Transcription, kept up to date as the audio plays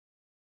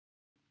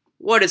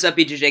What is up,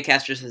 EJJ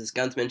casters? This is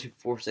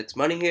Gunsman246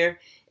 Money here,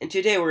 and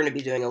today we're going to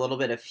be doing a little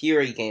bit of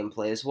Fury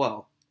gameplay as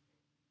well.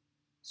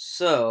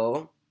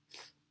 So,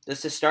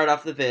 just to start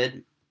off the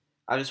vid,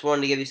 I just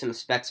wanted to give you some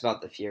specs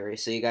about the Fury,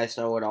 so you guys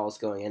know what all is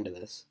going into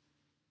this.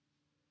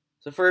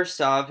 So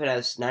first off, it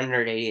has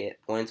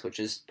 988 points, which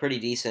is pretty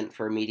decent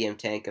for a medium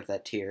tank of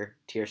that tier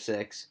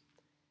 6.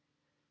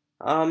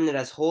 It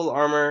has whole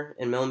armor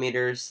in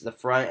millimeters, the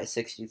front is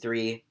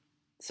 63,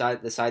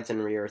 the sides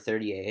and rear are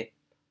 38.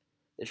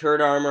 The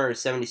turret armor is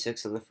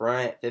 76 in the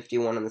front,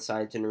 51 on the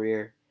sides and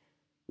rear.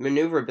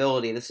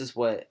 Maneuverability, this is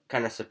what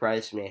kind of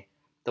surprised me.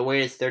 The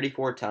weight is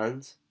 34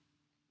 tons.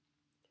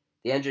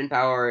 The engine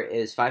power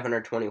is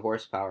 520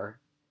 horsepower.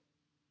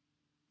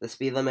 The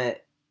speed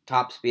limit,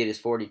 top speed is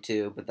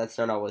 42, but that's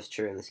not always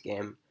true in this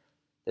game.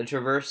 The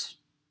traverse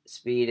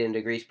speed in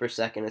degrees per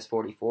second is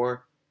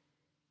 44,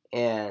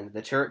 and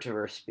the turret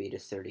traverse speed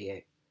is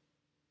 38.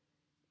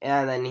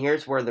 And then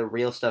here's where the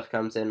real stuff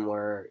comes in,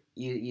 where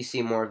you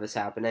see more of this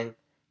happening.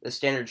 The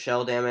standard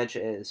shell damage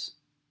is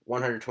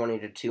 120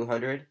 to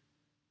 200.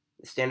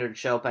 The standard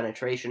shell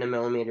penetration in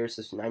millimeters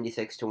is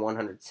 96 to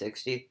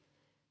 160.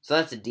 So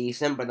that's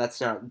decent, but that's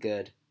not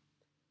good.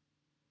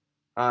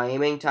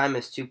 Aiming time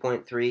is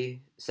 2.3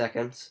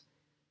 seconds.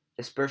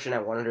 Dispersion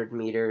at 100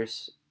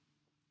 meters,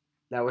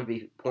 that would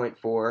be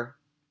 0.4.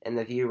 And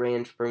the view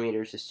range per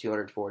meters is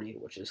 240,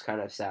 which is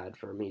kind of sad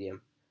for a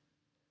medium.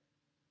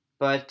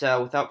 But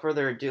without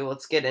further ado,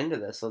 let's get into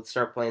this. Let's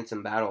start playing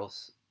some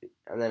battles,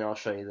 and then I'll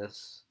show you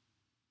this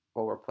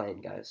while we're playing,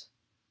 guys.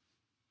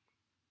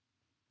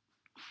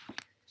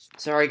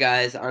 Sorry,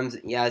 guys.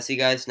 As you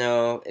guys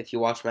know, if you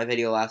watched my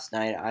video last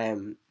night, I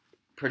am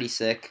pretty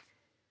sick.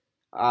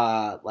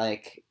 I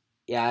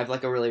have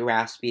like a really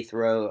raspy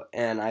throat,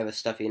 and I have a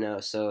stuffy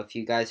nose. So if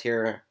you guys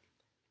hear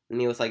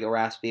me with like a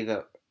raspy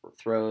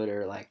throat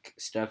or like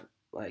stuff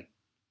like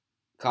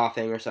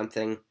coughing or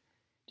something,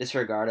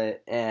 disregard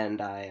it,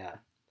 and I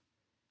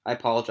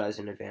apologize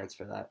in advance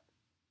for that.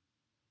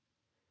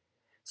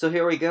 So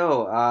here we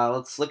go.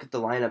 Let's look at the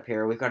lineup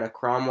here. We've got a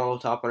Cromwell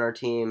top on our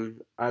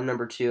team. I'm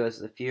number 2 as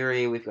the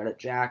Fury. We've got a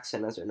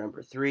Jackson as our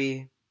number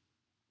 3.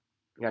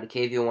 We've got a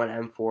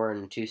KV-1 M4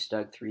 and 2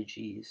 Stug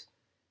 3Gs.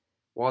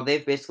 While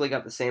they've basically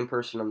got the same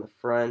person on the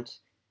front,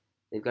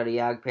 they've got a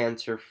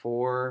Jagdpanzer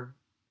 4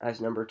 as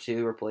number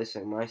 2,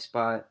 replacing my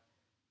spot.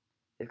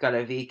 They've got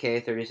a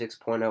VK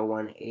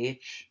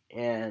 36.01H,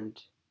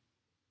 and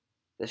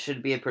this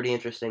should be a pretty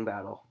interesting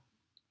battle.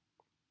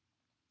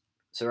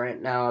 So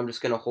right now, I'm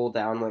just going to hold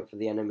down, wait for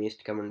the enemies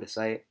to come into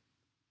sight.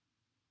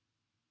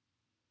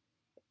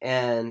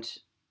 And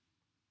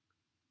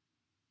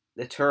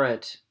the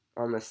turret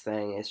on this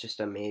thing is just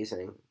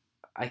amazing.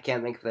 I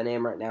can't think of the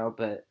name right now,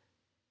 but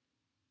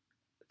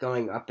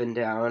going up and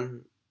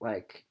down,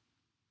 like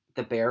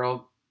the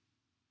amount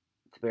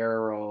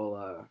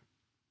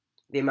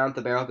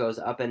the barrel goes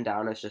up and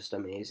down is just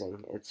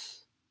amazing.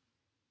 It's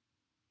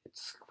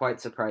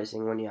quite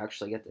surprising when you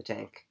actually get the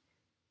tank.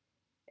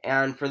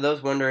 And for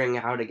those wondering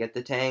how to get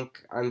the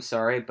tank, I'm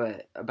sorry,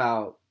 but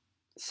about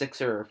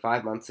 5 or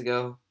 6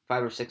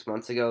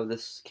 months ago,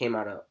 this came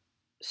out of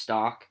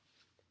stock.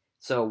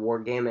 So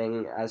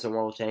Wargaming, as in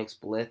World of Tanks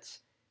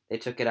Blitz, they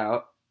took it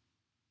out,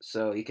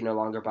 so you can no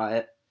longer buy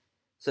it.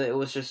 So it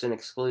was just an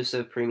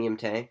exclusive premium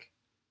tank,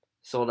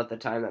 sold at the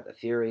time that the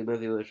Fury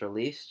movie was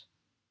released.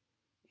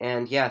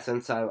 And yeah,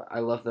 since I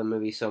love the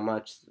movie so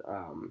much,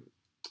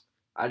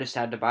 I just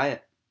had to buy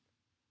it.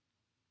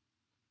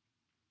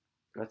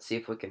 Let's see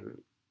if we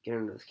can get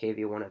into this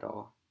KV-1 at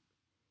all.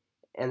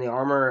 And the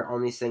armor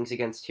on these things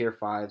against tier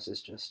 5s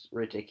is just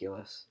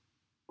ridiculous.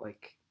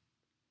 Like,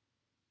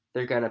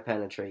 they're gonna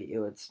penetrate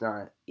you. It's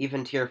not...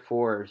 Even tier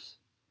 4s,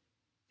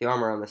 the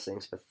armor on this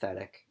thing's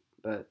pathetic.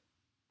 But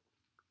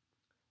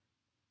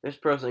there's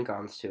pros and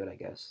cons to it, I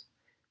guess.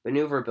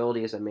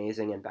 Maneuverability is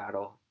amazing in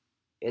battle.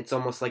 It's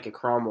almost like a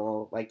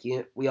Cromwell. Like,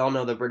 we all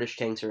know the British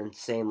tanks are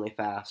insanely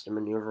fast and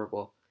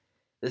maneuverable.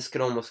 This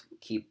could almost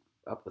keep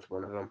up with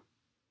one of them.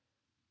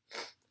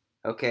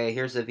 Okay,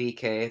 here's the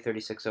VK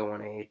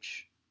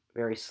 3601H.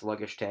 Very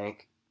sluggish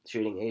tank,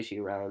 shooting AG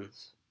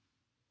rounds.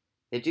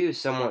 They do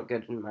somewhat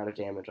good amount of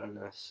damage on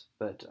this,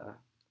 but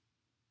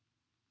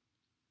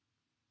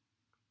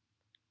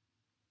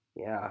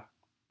yeah,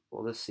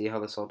 we'll just see how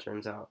this all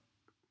turns out.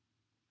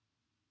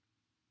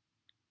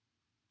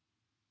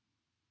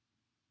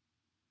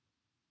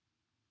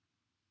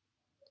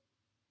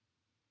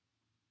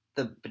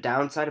 The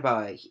downside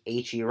about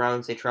HE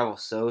rounds, they travel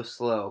so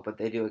slow, but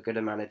they do a good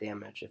amount of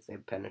damage if they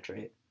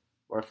penetrate,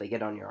 or if they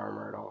get on your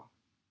armor at all.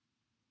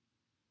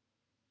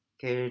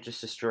 Okay,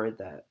 just destroyed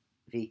that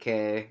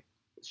VK.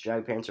 This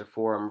Jagdpanzer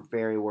 4 I'm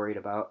very worried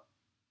about.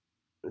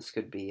 This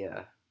could be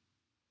a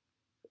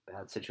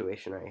bad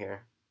situation right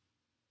here.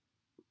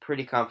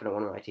 Pretty confident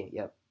one of my team.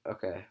 Yep,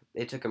 okay.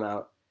 They took him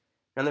out.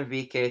 Another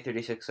VK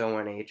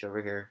 3601H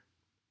over here.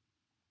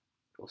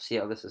 We'll see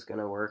how this is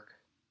going to work.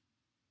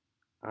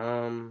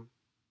 I'm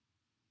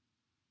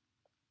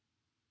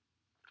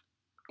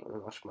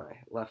gonna watch my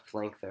left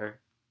flank there.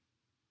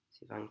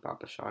 See if I can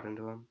pop a shot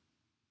into him.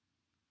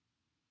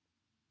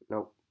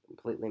 Nope,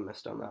 Completely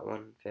missed on that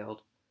one.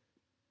 Failed.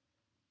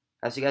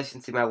 As you guys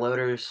can see, my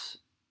loader's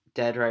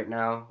dead right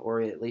now,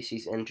 or at least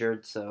he's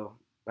injured, so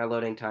my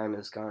loading time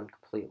has gone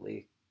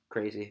completely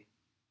crazy.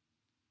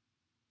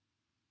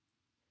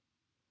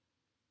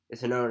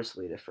 It's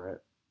noticeably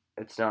different.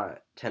 It's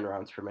not 10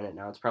 rounds per minute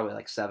now. It's probably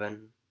like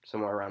 7,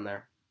 somewhere around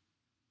there.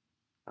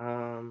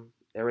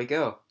 There we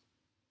go.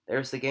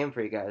 There's the game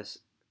for you guys.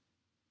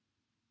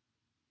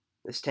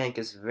 This tank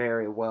is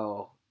very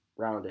well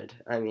rounded.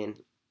 I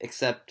mean,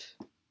 except,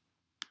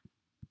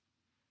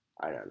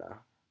 I don't know.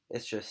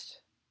 It's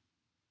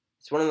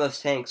one of those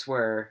tanks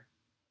where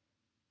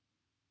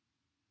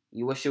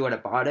you wish you would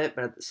have bought it,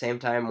 but at the same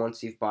time,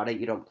 once you've bought it,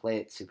 you don't play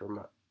it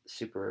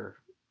super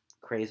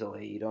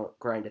crazily. You don't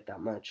grind it that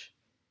much.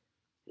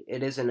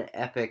 It is an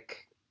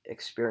epic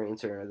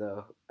experiencer,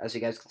 though. As you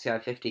guys can see, I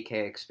have 50k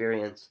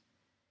experience,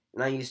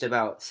 and I used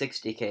about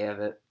 60k of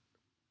it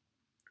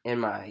in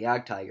my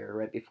Jagdtiger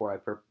right before I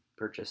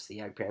purchased the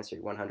Jagdpanzer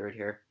 100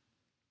 here.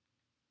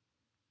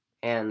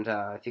 And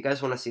if you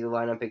guys want to see the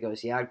lineup, it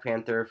goes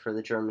Jagdpanther for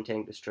the German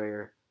tank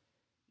destroyer,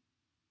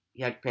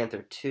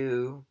 Jagdpanther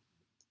 2,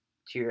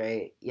 Tier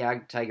 8,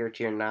 Jagdtiger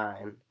Tier 9,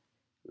 and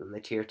then the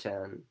Tier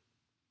 10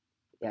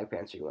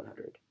 Jagdpanzer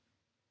 100.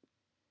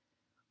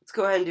 Let's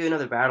go ahead and do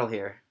another battle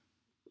here.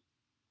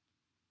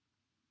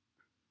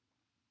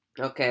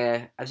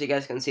 Okay, as you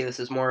guys can see, this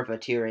is more of a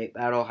Tier 8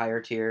 battle,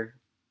 higher tier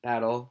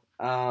battle.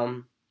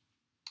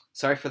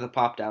 Sorry for the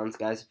pop downs,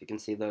 guys, if you can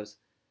see those.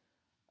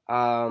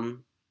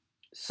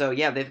 So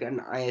yeah, they've got an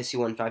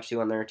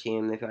ISU-152 on their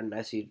team. They've got an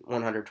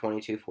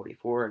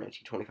ISU-122-44 and a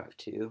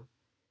T-25-2.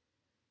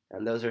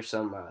 And those are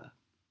some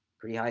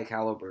pretty high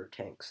caliber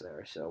tanks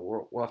there,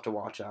 so we'll have to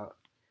watch out,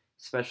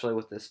 especially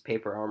with this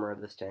paper armor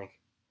of this tank.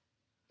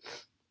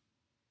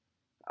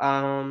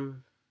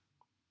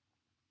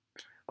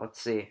 Let's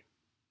see.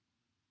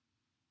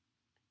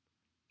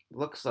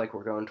 Looks like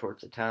we're going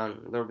towards the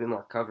town. There'll be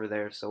more cover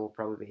there, so we'll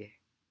probably be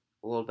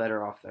a little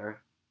better off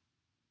there,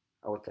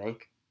 I would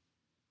think.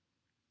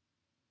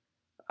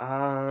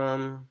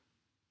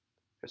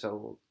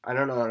 So I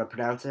don't know how to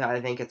pronounce it. I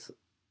think it's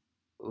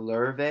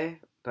Lurve,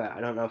 but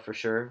I don't know for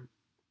sure.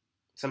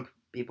 Some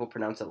people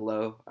pronounce it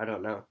low. I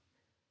don't know.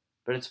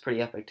 But it's a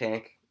pretty epic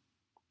tank.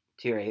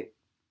 Tier 8.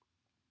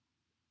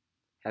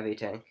 Heavy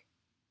tank.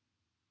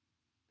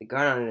 The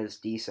gun on it is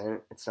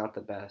decent. It's not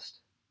the best.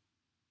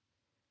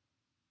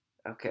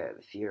 Okay,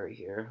 the Fury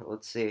here.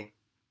 Let's see.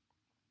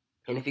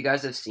 And if you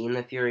guys have seen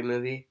the Fury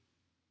movie,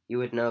 you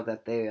would know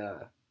that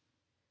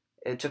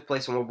it took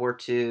place in World War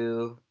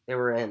II. They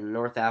were in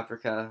North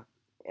Africa,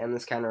 and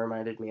this kind of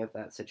reminded me of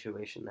that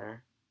situation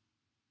there.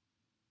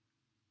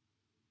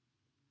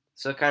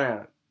 So it kind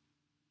of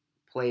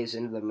plays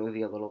into the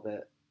movie a little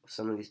bit with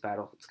some of these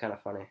battles. It's kind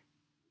of funny.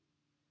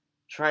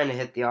 Trying to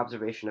hit the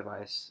observation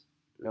device.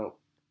 Nope.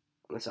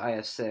 This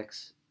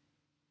IS-6.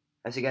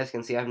 As you guys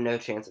can see, I have no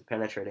chance of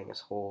penetrating his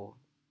whole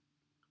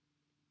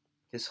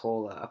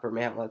upper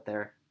mantlet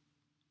there.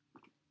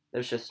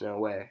 There's just no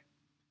way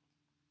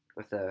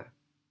with the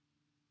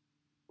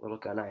little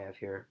gun I have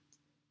here.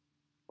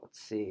 Let's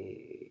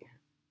see.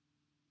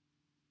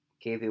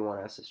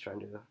 KV-1S is trying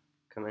to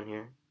come in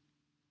here.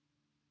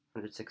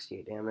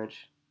 168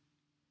 damage.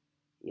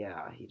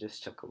 Yeah, he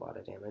just took a lot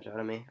of damage out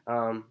of me.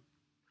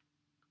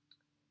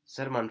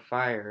 Set him on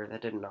fire.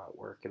 That did not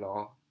work at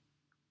all.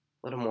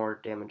 A little more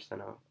damage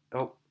than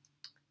oh.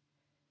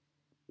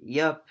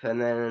 Yep,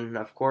 and then,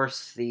 of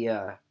course,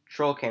 the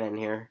troll cannon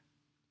here.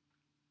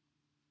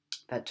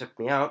 That took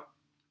me out.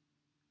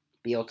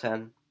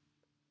 BL-10.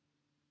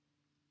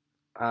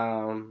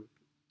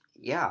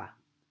 Yeah.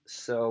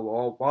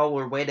 So, while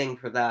we're waiting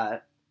for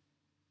that,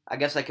 I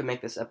guess I could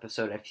make this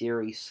episode a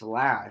Fury /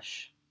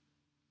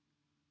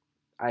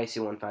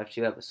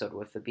 ISU-152 episode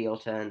with the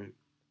BL-10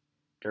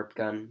 derp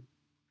gun.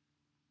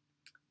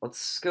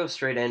 Let's go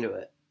straight into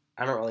it.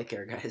 I don't really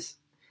care, guys.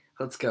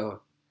 Let's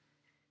go.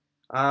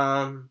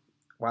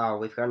 Wow,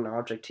 we've got an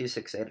Object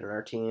 268 on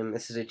our team.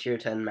 This is a Tier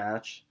 10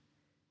 match.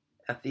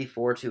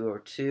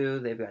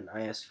 FV-4202, they've got an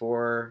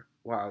IS-4.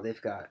 Wow,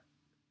 they've got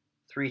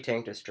 3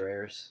 tank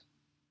destroyers.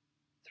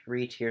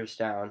 3 tiers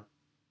down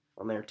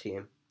on their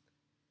team.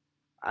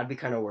 I'd be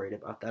kind of worried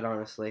about that,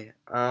 honestly.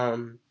 As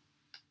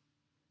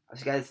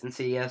you guys can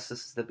see, yes,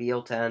 this is the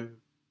BL-10.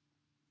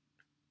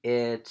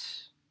 It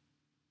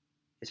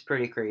is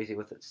pretty crazy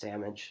with its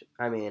damage.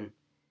 I mean, it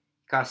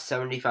cost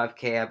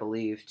 75k, I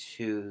believe,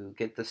 to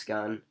get this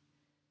gun.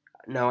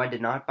 No, I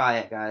did not buy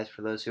it, guys,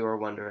 for those who are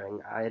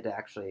wondering. I had to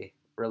actually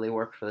really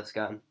work for this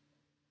gun.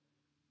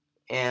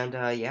 And,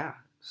 yeah,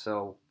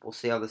 so we'll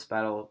see how this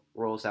battle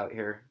rolls out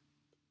here.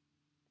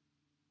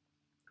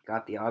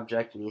 Got the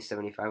Object and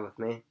E75 with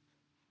me.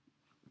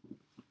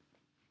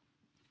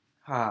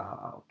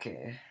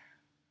 Okay.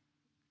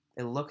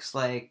 It looks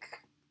like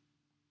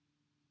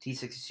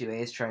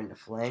T-62A is trying to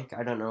flank.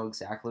 I don't know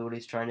exactly what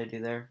he's trying to do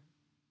there.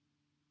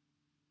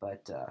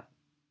 But,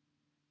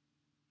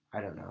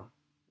 I don't know.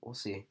 We'll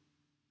see.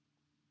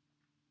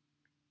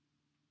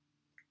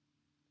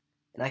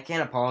 And I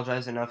can't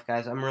apologize enough,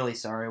 guys. I'm really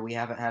sorry. We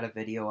haven't had a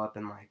video up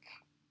in, like,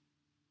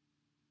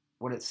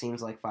 what it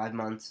seems like 5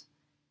 months.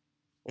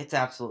 It's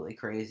absolutely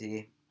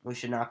crazy. We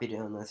should not be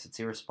doing this. It's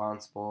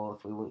irresponsible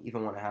if we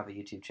even want to have a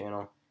YouTube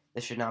channel.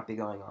 This should not be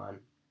going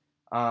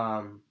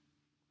on.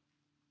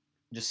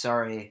 Just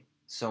sorry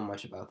so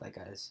much about that,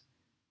 guys.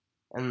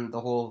 And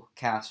the whole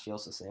cast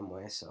feels the same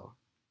way, so.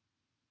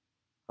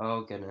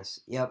 Oh,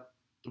 goodness. Yep,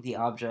 the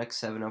Object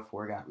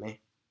 704 got me.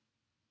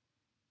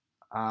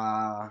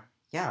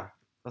 Yeah.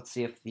 Let's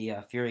see if the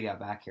Fury got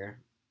back here.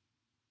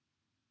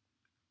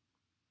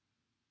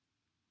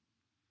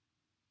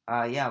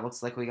 Yeah,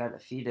 looks like we got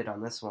defeated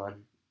on this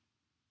one.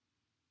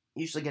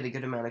 Usually get a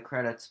good amount of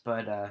credits,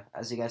 but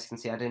as you guys can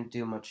see, I didn't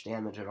do much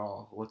damage at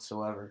all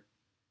whatsoever.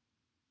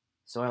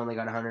 So I only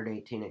got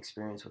 118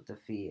 experience with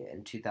defeat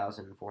and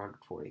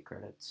 2,440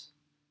 credits.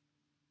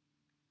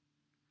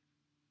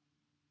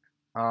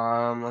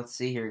 Let's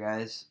see here,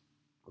 guys.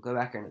 We'll go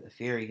back into the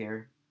Fury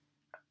here,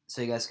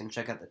 so you guys can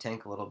check out the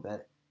tank a little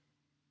bit.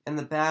 In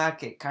the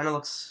back, it kind of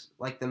looks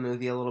like the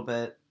movie a little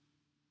bit.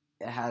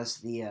 It has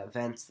the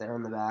vents there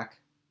in the back.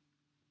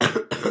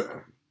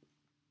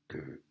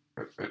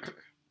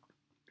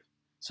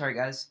 Sorry,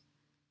 guys.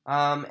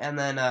 And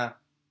then it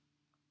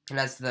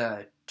has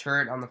the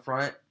turret on the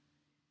front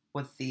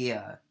with the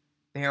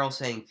barrel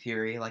saying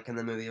Fury, like in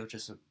the movie, which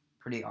is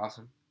pretty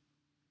awesome.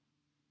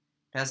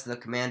 It has the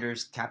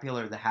commander's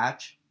capula, the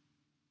hatch,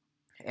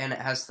 and it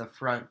has the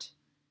front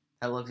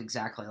that looks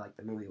exactly like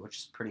the movie, which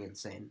is pretty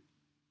insane.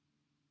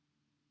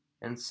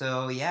 And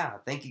so, yeah,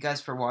 thank you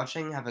guys for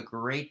watching. Have a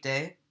great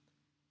day,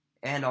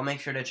 and I'll make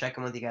sure to check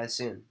in with you guys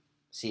soon.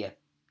 See ya.